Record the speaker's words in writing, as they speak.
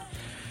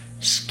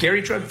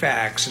Gary Drug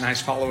Facts, a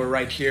nice follower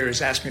right here,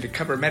 has asked me to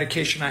cover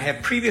medication I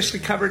have previously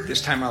covered.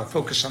 This time I'll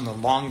focus on the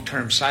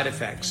long-term side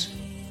effects.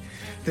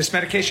 This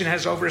medication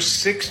has over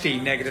 60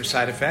 negative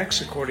side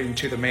effects, according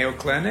to the Mayo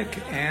Clinic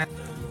and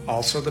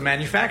also the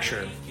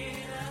manufacturer.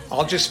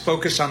 I'll just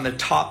focus on the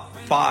top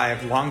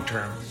 5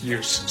 long-term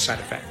use side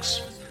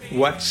effects.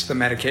 What's the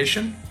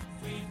medication?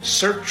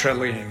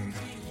 Sertraline.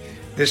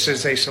 This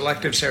is a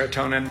selective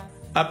serotonin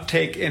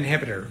uptake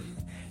inhibitor,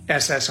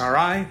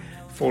 SSRI,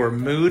 for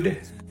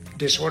mood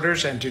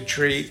disorders and to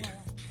treat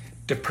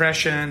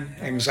depression,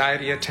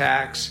 anxiety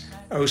attacks,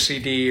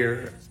 OCD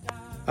or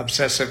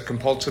obsessive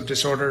compulsive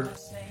disorder.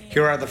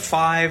 Here are the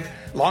 5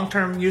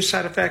 long-term use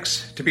side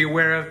effects to be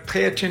aware of.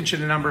 Pay attention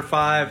to number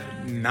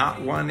 5,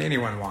 not one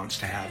anyone wants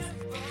to have.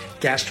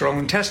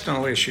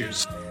 Gastrointestinal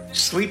issues,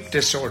 sleep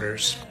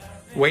disorders,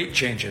 weight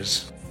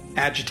changes,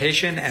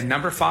 agitation, and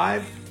number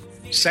 5,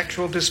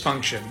 sexual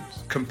dysfunction,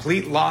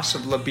 complete loss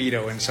of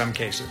libido in some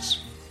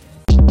cases.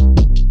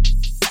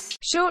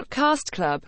 Shortcast Club.